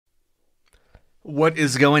What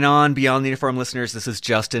is going on, Beyond the Uniform listeners? This is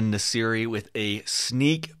Justin Nasiri with a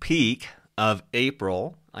sneak peek of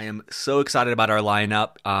April. I am so excited about our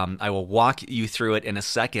lineup. I will walk you through it in a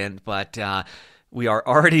second, but we are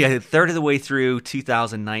already a third of the way through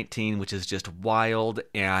 2019, which is just wild,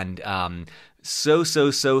 and so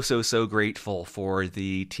grateful for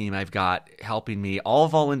the team I've got helping me, all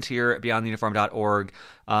volunteer at beyondtheuniform.org.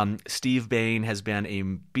 Steve Bain has been a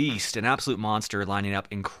beast, an absolute monster, lining up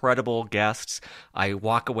incredible guests. I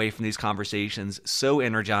walk away from these conversations so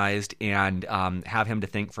energized and have him to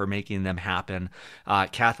thank for making them happen.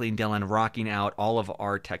 Kathleen Dillon rocking out all of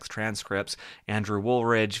our text transcripts. Andrew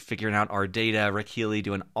Woolridge figuring out our data. Rick Healy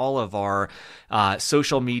doing all of our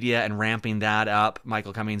social media and ramping that up.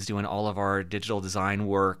 Michael Cummings doing all of our digital design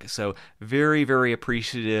work. So very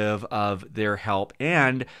appreciative of their help,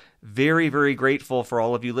 and very grateful for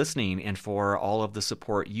all of you listening and for all of the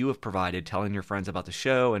support you have provided, telling your friends about the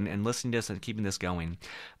show and listening to us and keeping this going.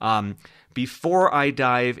 Before I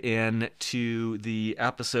dive into the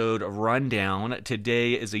episode rundown,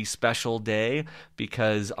 today is a special day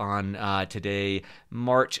because on today,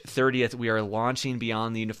 March 30th, we are launching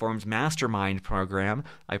Beyond the Uniform's Mastermind program.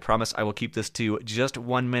 I promise I will keep this to just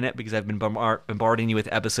 1 minute because I've been bombarding you with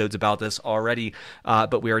episodes about this already,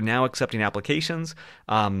 but we are now accepting applications.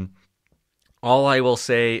 All I will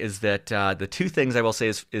say is that the two things I will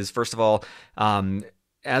say is first of all,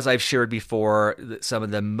 as I've shared before, some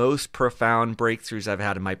of the most profound breakthroughs I've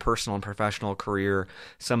had in my personal and professional career,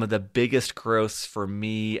 some of the biggest growths for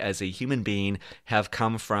me as a human being have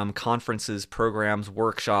come from conferences, programs,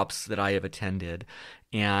 workshops that I have attended.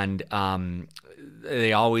 And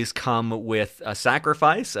they always come with a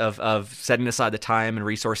sacrifice of setting aside the time and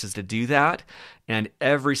resources to do that. And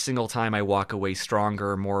every single time I walk away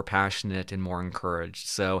stronger, more passionate, and more encouraged.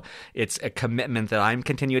 So it's a commitment that I'm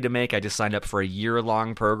continuing to make. I just signed up for a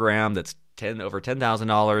year-long program that's over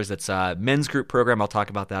 $10,000. It's a men's group program. I'll talk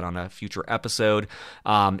about that on a future episode.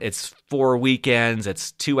 It's 4 weekends.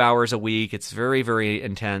 It's 2 hours a week. It's very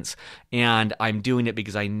intense. And I'm doing it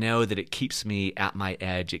because I know that it keeps me at my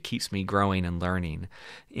edge. It keeps me growing and learning.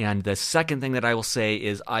 And the second thing that I will say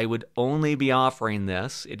is I would only be offering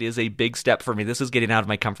this. It is a big step for me. This is getting out of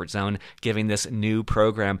my comfort zone, giving this new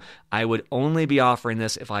program. I would only be offering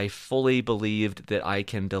this if I fully believed that I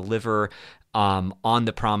can deliver on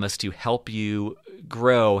the promise to help you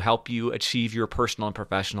grow, help you achieve your personal and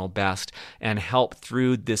professional best, and help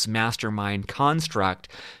through this mastermind construct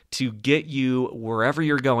to get you wherever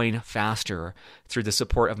you're going faster through the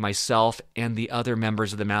support of myself and the other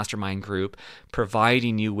members of the mastermind group,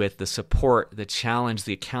 providing you with the support, the challenge,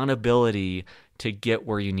 the accountability to get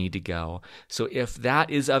where you need to go. So if that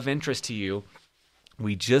is of interest to you,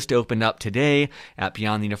 we just opened up today at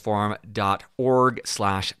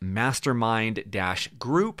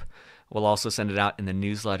beyondtheuniform.org/mastermind-group. We'll also send it out in the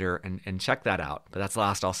newsletter and check that out. But that's the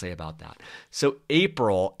last I'll say about that. So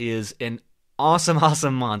April is an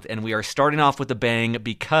awesome month, and we are starting off with a bang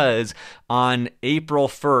because on April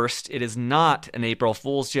 1st, it is not an April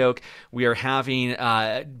Fool's joke. We are having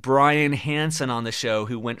Brian Hansen on the show,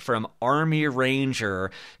 who went from Army Ranger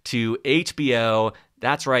to HBO.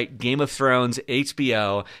 That's right, Game of Thrones,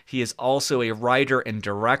 HBO. He is also a writer and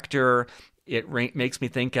director. It makes me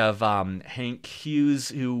think of Hank Hughes,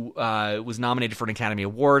 who was nominated for an Academy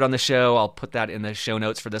Award on the show. I'll put that in the show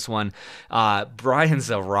notes for this one. Brian's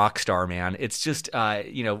a rock star, man. It's just,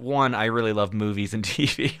 one, I really love movies and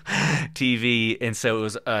TV, and so it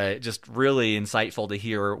was just really insightful to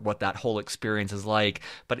hear what that whole experience is like.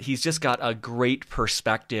 But he's just got a great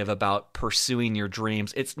perspective about pursuing your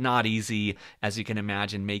dreams. It's not easy, as you can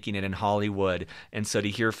imagine, making it in Hollywood. And so to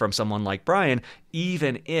hear from someone like Brian,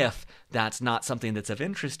 even if that's not something that's of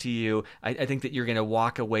interest to you, I think that you're going to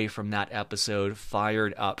walk away from that episode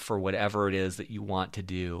fired up for whatever it is that you want to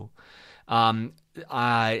do. On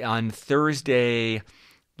Thursday,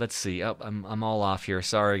 let's see. Oh, I'm all off here.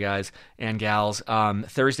 Sorry, guys and gals.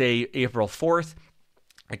 Thursday, April 4th,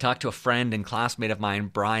 I talked to a friend and classmate of mine,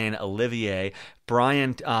 Brian Olivier.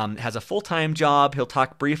 Brian has a full-time job. He'll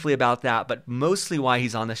talk briefly about that, but mostly why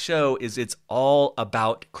he's on the show is it's all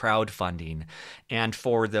about crowdfunding. And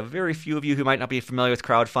for the very few of you who might not be familiar with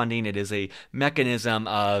crowdfunding, it is a mechanism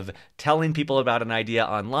of telling people about an idea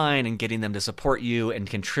online and getting them to support you and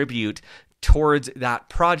contribute towards that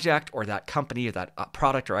project or that company or that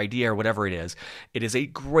product or idea or whatever it is. It is a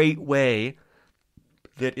great way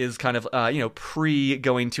that is kind of pre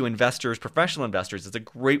going to investors, professional investors. It's a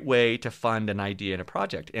great way to fund an idea in a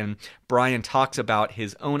project. And Brian talks about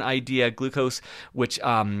his own idea, Glucose, which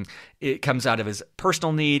it comes out of his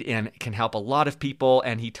personal need and can help a lot of people.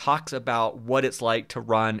 And he talks about what it's like to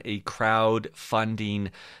run a crowdfunding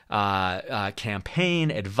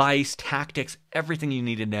campaign, advice, tactics, everything you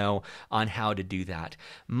need to know on how to do that.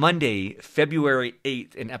 Monday, February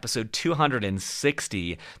 8th, in episode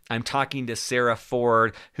 260, I'm talking to Sarah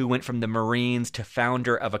Ford, who went from the Marines to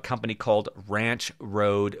founder of a company called Ranch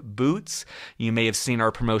Road Boots. You may have seen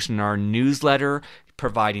our promotion in our newsletter,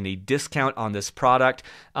 providing a discount on this product.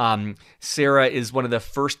 Sarah is one of the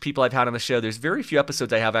first people I've had on the show. There's very few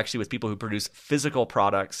episodes I have actually with people who produce physical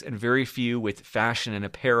products and very few with fashion and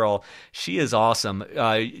apparel. She is awesome.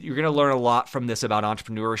 You're going to learn a lot from this about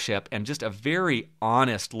entrepreneurship and just a very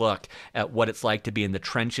honest look at what it's like to be in the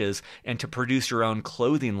trenches and to produce your own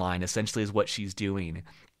clothing line, essentially, is what she's doing.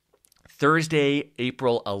 Thursday,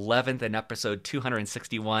 April 11th, in episode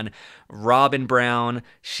 261, Robin Brown.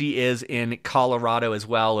 She is in Colorado as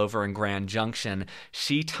well, over in Grand Junction.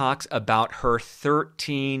 She talks about her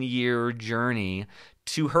 13-year journey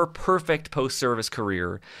to her perfect post-service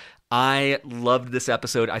career. I loved this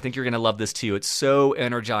episode. I think you're going to love this too. It's so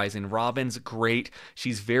energizing. Robin's great.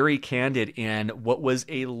 She's very candid in what was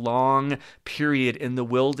a long period in the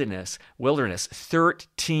wilderness,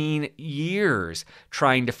 13 years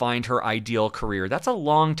trying to find her ideal career. That's a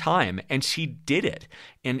long time, and she did it.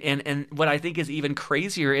 And what I think is even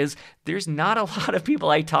crazier is there's not a lot of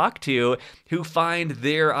people I talk to who find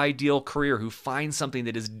their ideal career, who find something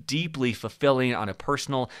that is deeply fulfilling on a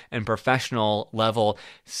personal and professional level.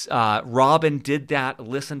 Robin did that,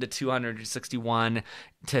 listened to 261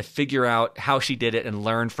 to figure out how she did it and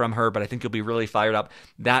learn from her, but I think you'll be really fired up.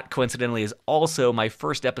 That, coincidentally, is also my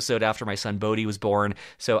first episode after my son Bodhi was born,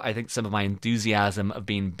 so I think some of my enthusiasm of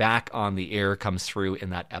being back on the air comes through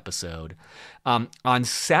in that episode. On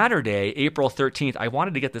Saturday, April 13th, I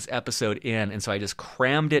wanted to get this episode in, and so I just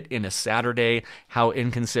crammed it in a Saturday. How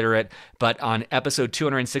inconsiderate. But on episode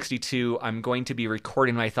 262, I'm going to be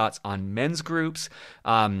recording my thoughts on men's groups.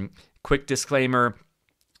 Quick disclaimer.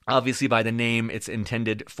 Obviously, by the name, it's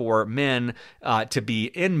intended for men to be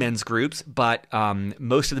in men's groups, but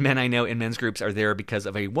most of the men I know in men's groups are there because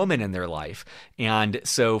of a woman in their life. And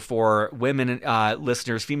so for women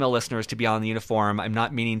listeners, female listeners, to be on the uniform, I'm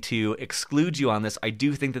not meaning to exclude you on this. I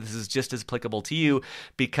do think that this is just as applicable to you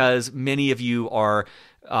because many of you are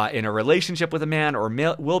in a relationship with a man, or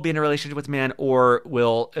will be in a relationship with a man, or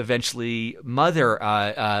will eventually mother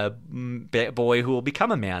a boy who will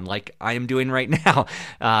become a man, like I am doing right now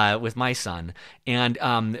with my son. And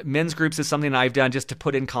men's groups is something I've done just to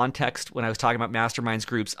put in context. When I was talking about masterminds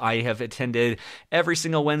groups, I have attended every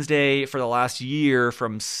single Wednesday for the last year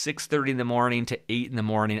from 6:30 in the morning to 8 in the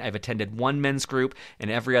morning. I've attended one men's group,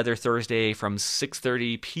 and every other Thursday from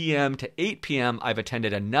 6:30 p.m. to 8 p.m. I've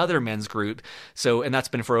attended another men's group. And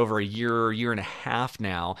that's been for over a year and a half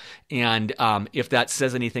now. And if that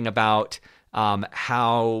says anything about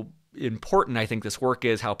how important I think this work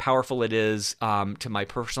is, how powerful it is to my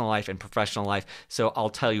personal life and professional life. So I'll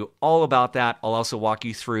tell you all about that. I'll also walk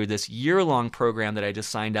you through this year-long program that I just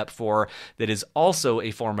signed up for that is also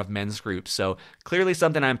a form of men's group. So clearly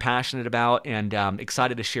something I'm passionate about, and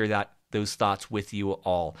excited to share those thoughts with you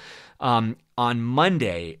all. On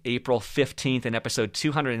Monday, April 15th, in episode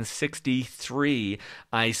 263,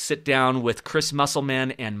 I sit down with Chris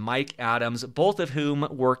Musselman and Mike Adams, both of whom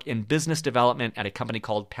work in business development at a company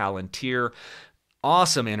called Palantir.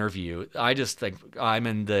 Awesome interview. I just think I'm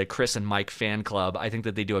in the Chris and Mike fan club. I think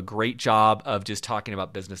that they do a great job of just talking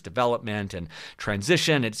about business development and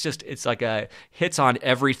transition. It's like hits on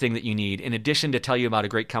everything that you need. In addition to tell you about a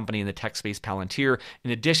great company in the tech space, Palantir,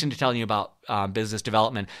 in addition to telling you about business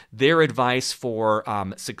development, their advice for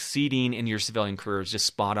succeeding in your civilian career is just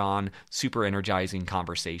spot on, super energizing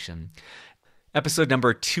conversation. Episode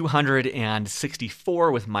number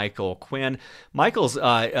 264 with Michael Quinn. Michael's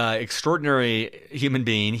extraordinary human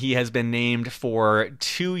being. He has been named for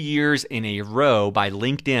 2 years in a row by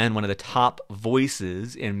LinkedIn, one of the top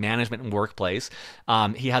voices in management and workplace.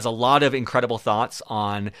 He has a lot of incredible thoughts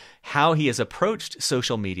on how he has approached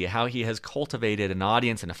social media, how he has cultivated an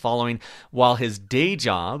audience and a following, while his day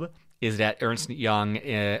job is at Ernst & Young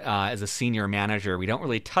as a senior manager. We don't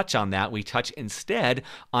really touch on that. We touch instead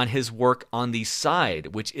on his work on the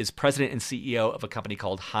side, which is president and CEO of a company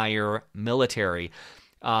called Hire Military.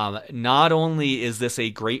 Not only is this a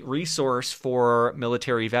great resource for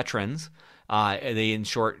military veterans, they in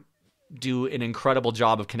short do an incredible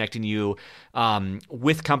job of connecting you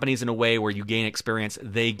with companies in a way where you gain experience,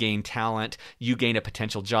 they gain talent, you gain a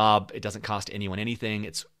potential job. It doesn't cost anyone anything.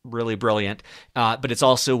 It's really brilliant. But it's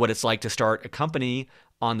also what it's like to start a company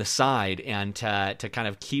on the side and to kind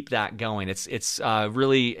of keep that going. It's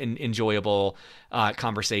really an enjoyable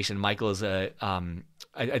conversation. Michael is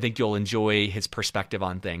I think you'll enjoy his perspective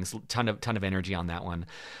on things. Ton of energy on that one.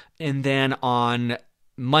 And then on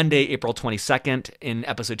Monday, April 22nd, in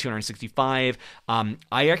episode 265,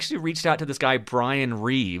 I actually reached out to this guy, Brian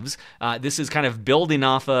Reeves. This is kind of building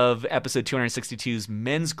off of episode 262's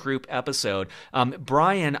men's group episode.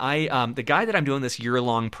 Brian, the guy that I'm doing this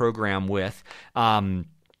year-long program with,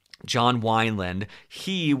 John Wineland,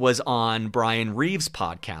 he was on Brian Reeves'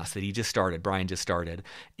 podcast that he just started. Brian just started.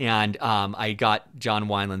 And I got John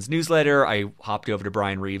Wineland's newsletter. I hopped over to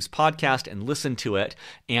Brian Reeves' podcast and listened to it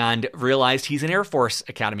and realized he's an Air Force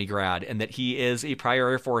Academy grad and that he is a prior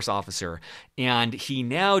Air Force officer. And he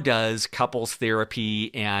now does couples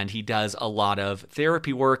therapy and he does a lot of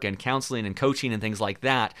therapy work and counseling and coaching and things like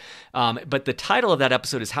that. But the title of that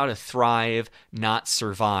episode is How to Thrive, Not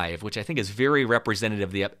Survive, which I think is very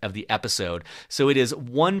representative of the episode. So it is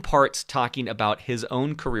one part talking about his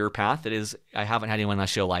own career path. That is, I haven't had anyone on the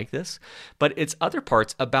show like this, but it's other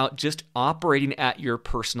parts about just operating at your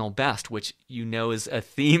personal best, which you know is a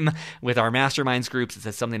theme with our masterminds groups.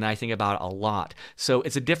 It's something that I think about a lot. So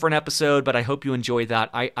it's a different episode, but I hope you enjoyed that.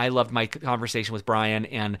 I loved my conversation with Brian,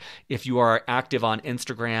 and if you are active on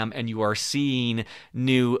Instagram and you are seeing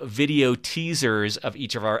new video teasers of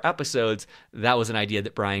each of our episodes, that was an idea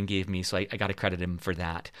that Brian gave me, so I got to credit him for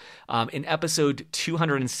that. In episode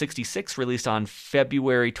 266, released on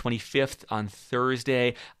February 25th on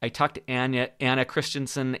Thursday, I talked to Anna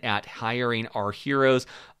Christensen at Hiring Our Heroes.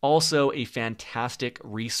 Also a fantastic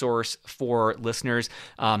resource for listeners.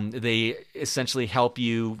 They essentially help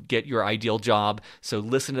you get your ideal job. So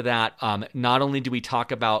listen to that. Not only do we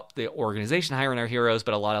talk about the organization Hiring Our Heroes,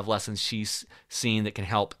 but a lot of lessons she's seen that can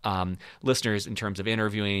help listeners in terms of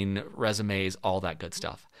interviewing, resumes, all that good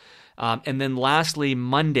stuff. And then lastly,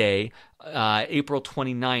 Monday, April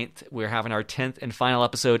 29th, we're having our 10th and final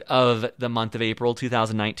episode of the month of April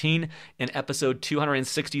 2019. In episode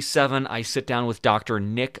 267, I sit down with Dr.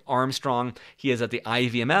 Nick Armstrong. He is at the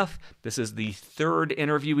IVMF. This is the third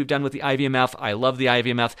interview we've done with the IVMF. I love the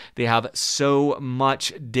IVMF. They have so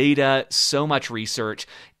much data, so much research,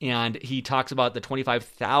 and he talks about the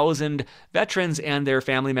 25,000 veterans and their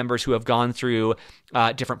family members who have gone through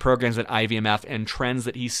different programs at IVMF and trends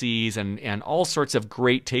that he sees and all sorts of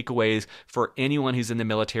great takeaways for anyone who's in the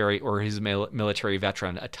military or who's a military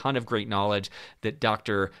veteran. A ton of great knowledge that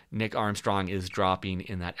Dr. Nick Armstrong is dropping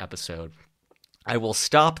in that episode. I will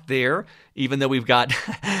stop there, even though we've got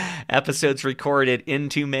episodes recorded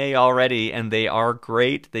into May already, and they are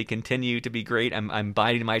great. They continue to be great. I'm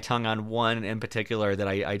biting my tongue on one in particular that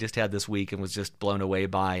I just had this week and was just blown away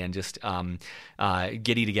by and just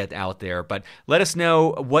giddy to get out there. But let us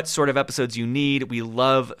know what sort of episodes you need. We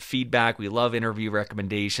love feedback. We love interview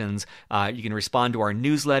recommendations. You can respond to our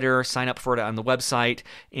newsletter, sign up for it on the website,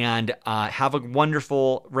 and have a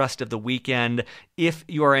wonderful rest of the weekend. If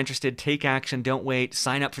you are interested, take action. Don't wait.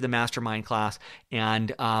 Sign up for the mastermind class.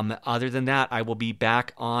 And other than that, I will be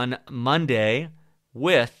back on Monday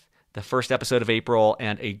with the first episode of April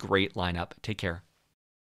and a great lineup. Take care.